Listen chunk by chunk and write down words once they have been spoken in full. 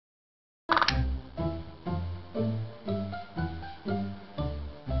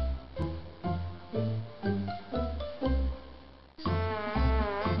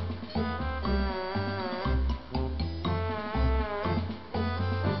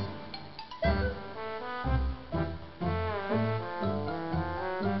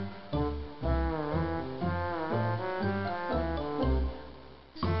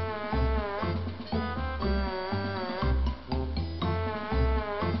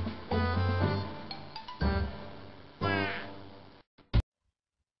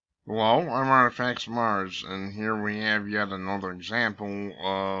Hello, I'm Artifactsofmars, and here we have yet another example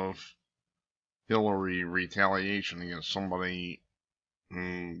of Hillary retaliation against somebody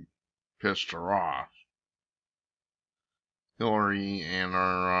who pissed her off. Hillary and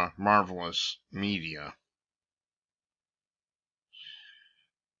our marvelous media.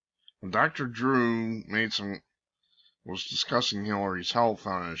 Dr. Drew was discussing Hillary's health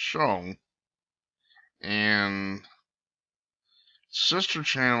on his show, and sister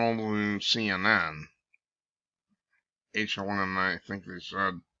channel to CNN, HLN, I think they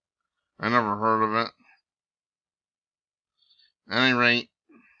said. I never heard of it. At any rate,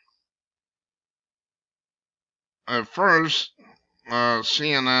 at first,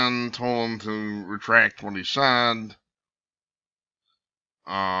 CNN told him to retract what he said.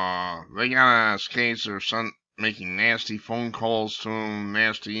 They got on his case. They're making nasty phone calls to him,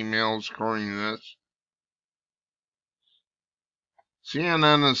 nasty emails, according to this.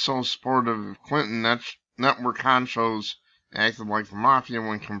 CNN is so supportive of Clinton network honchos acted like the mafia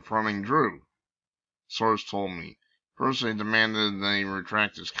when confronting Drew. Source told me. First, they demanded that he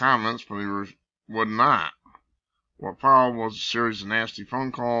retract his comments, but he would not. What followed was a series of nasty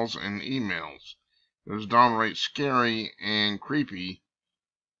phone calls and emails. It was downright scary and creepy,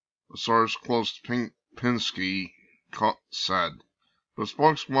 a source close to Pinsky said. The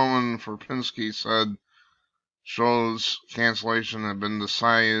spokeswoman for Pinsky said show's cancellation had been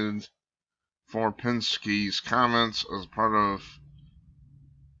decided for Pinsky's comments as part of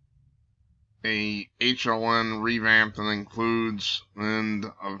a HLN revamp that includes the end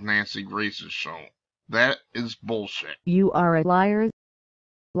of Nancy Grace's show. That is bullshit. You are a liar.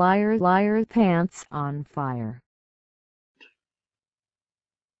 Liar, liar, pants on fire.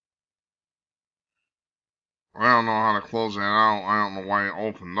 I don't know how to close that out. I don't know why it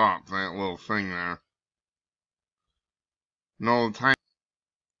opened up, that little thing there. No time.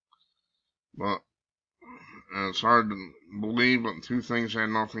 But it's hard to believe, but two things had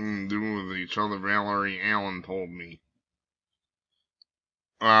nothing to do with each other, Valerie Allen told me.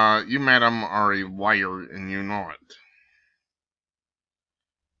 You, madam, are a liar, and you know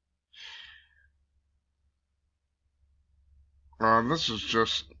it. This is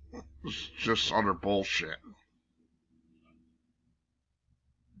just utter bullshit.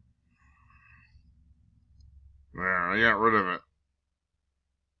 There, I got rid of it.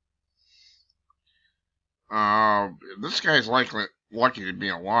 This guy's lucky to be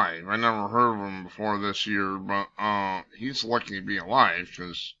alive. I never heard of him before this year, but he's lucky to be alive,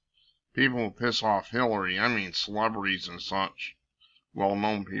 because people who piss off Hillary, I mean celebrities and such,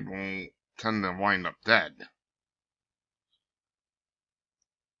 well-known people, tend to wind up dead.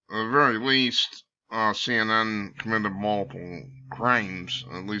 At the very least, CNN committed multiple crimes,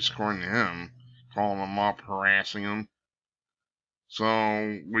 at least according to him, calling him up, harassing him.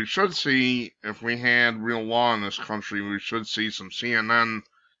 So we should see, if we had real law in this country, we should see some CNN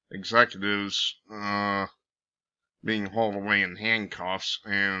executives being hauled away in handcuffs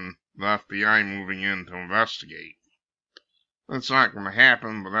and the FBI moving in to investigate. That's not going to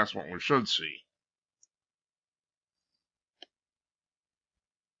happen, but that's what we should see.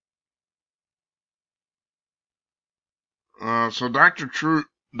 So Dr. Drew,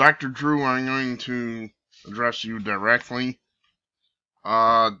 I'm going to address you directly.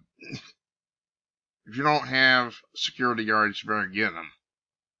 If you don't have security guards, you better get them.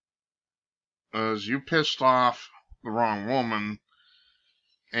 As you pissed off the wrong woman,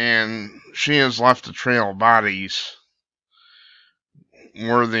 and she has left a trail of bodies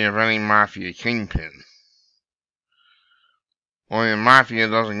worthy of any mafia kingpin. Well, the mafia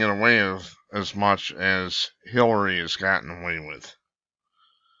doesn't get away with as much as Hillary has gotten away with.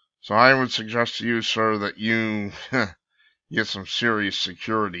 So I would suggest to you, sir, that you get some serious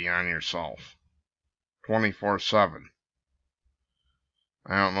security on yourself. 24/7.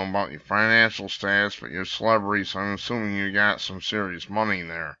 I don't know about your financial status, but you're celebrities, I'm assuming you got some serious money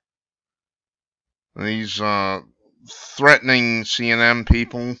there. These threatening CNN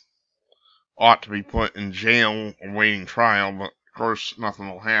people ought to be put in jail awaiting trial, but of course nothing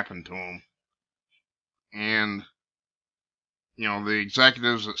will happen to them. And, you know, the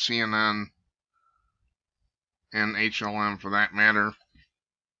executives at CNN and HLM for that matter,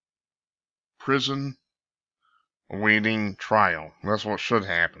 prison awaiting trial. That's what should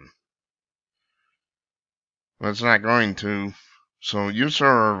happen. But it's not going to. So you, sir,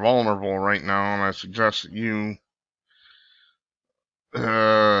 are vulnerable right now, and I suggest that you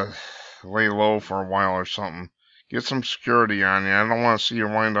lay low for a while or something. Get some security on you. I don't want to see you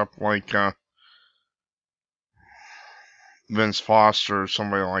wind up like Vince Foster or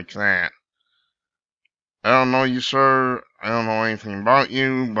somebody like that. I don't know you, sir. I don't know anything about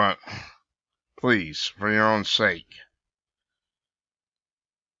you, but please, for your own sake,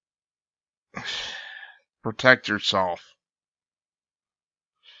 protect yourself.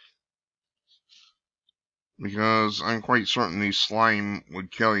 Because I'm quite certain these slime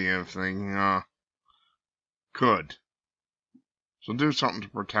would kill you if they, could. So do something to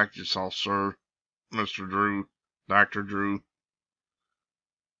protect yourself, sir. Mr. Drew. Dr. Drew.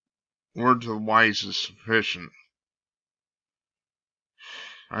 Word to the wise is sufficient.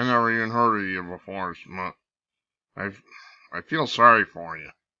 I never even heard of you before, but I feel sorry for you.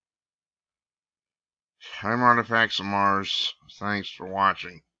 I'm Artifacts of Mars. Thanks for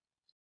watching.